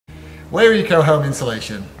We're Eco Home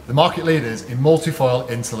Insulation, the market leaders in multi-foil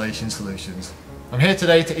insulation solutions. I'm here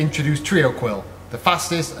today to introduce TrioQuilt, the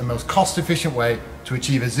fastest and most cost-efficient way to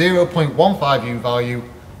achieve a 0.15 U value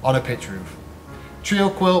on a pitch roof.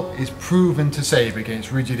 TrioQuilt is proven to save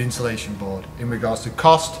against rigid insulation board in regards to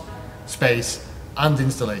cost, space and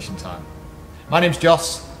installation time. My name's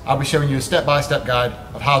Joss. I'll be showing you a step-by-step guide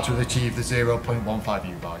of how to achieve the 0.15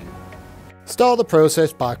 U value. Start the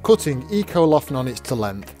process by cutting Eco Loft nonage to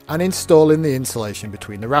length and installing the insulation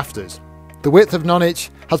between the rafters. The width of nonage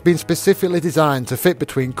has been specifically designed to fit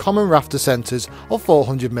between common rafter centres of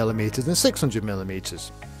 400mm and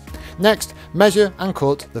 600mm. Next, measure and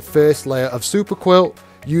cut the first layer of SuperQuilt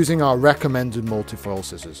using our recommended multi-foil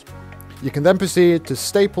scissors. You can then proceed to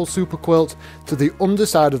staple SuperQuilt to the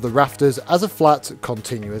underside of the rafters as a flat,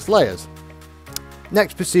 continuous layers.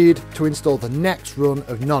 Next, proceed to install the next run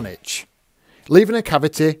of nonage, leaving a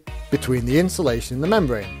cavity between the insulation and the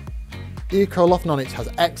membrane. Eco Loft nonage has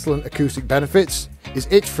excellent acoustic benefits, is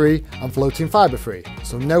itch-free and floating fibre-free,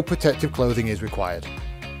 so no protective clothing is required.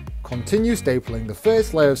 Continue stapling the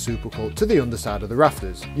first layer of SuperQuilt to the underside of the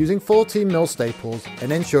rafters, using 14mm staples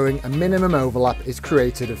and ensuring a minimum overlap is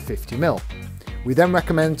created of 50mm. We then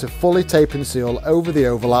recommend to fully tape and seal over the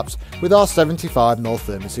overlaps with our 75mm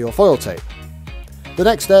Thermoseal foil tape. The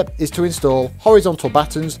next step is to install horizontal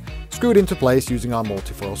battens screwed into place using our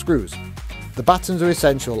multi-foil screws. The battens are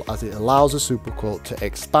essential as it allows the SuperQuilt to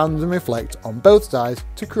expand and reflect on both sides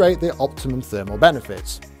to create the optimum thermal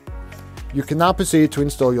benefits. You can now proceed to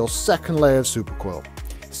install your second layer of SuperQuilt,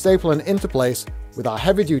 stapling into place with our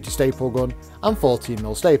heavy-duty staple gun and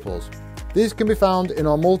 14mm staples. These can be found in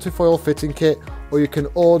our multi-foil fitting kit, or you can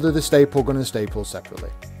order the staple gun and staples separately.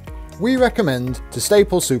 We recommend to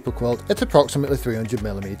staple SuperQuilt at approximately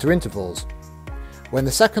 300mm intervals. When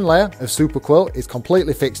the second layer of SuperQuilt is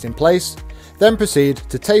completely fixed in place, then proceed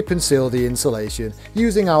to tape and seal the insulation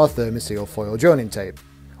using our Thermoseal foil joining tape.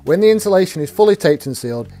 When the insulation is fully taped and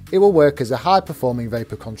sealed, it will work as a high-performing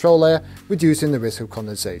vapour control layer, reducing the risk of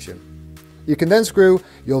condensation. You can then screw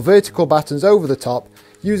your vertical battens over the top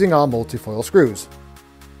using our multi-foil screws.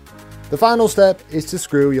 The final step is to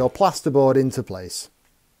screw your plasterboard into place.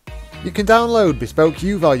 You can download bespoke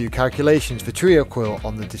U-value calculations for TrioQuilt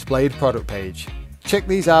on the displayed product page. Check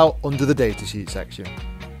these out under the datasheet section.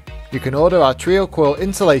 You can order our TrioQuilt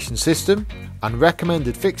insulation system and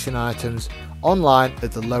recommended fixing items online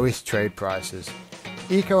at the lowest trade prices.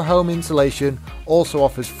 Eco Home Insulation also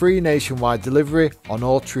offers free nationwide delivery on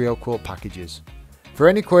all TrioQuilt packages. For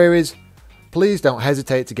any queries, please don't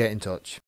hesitate to get in touch.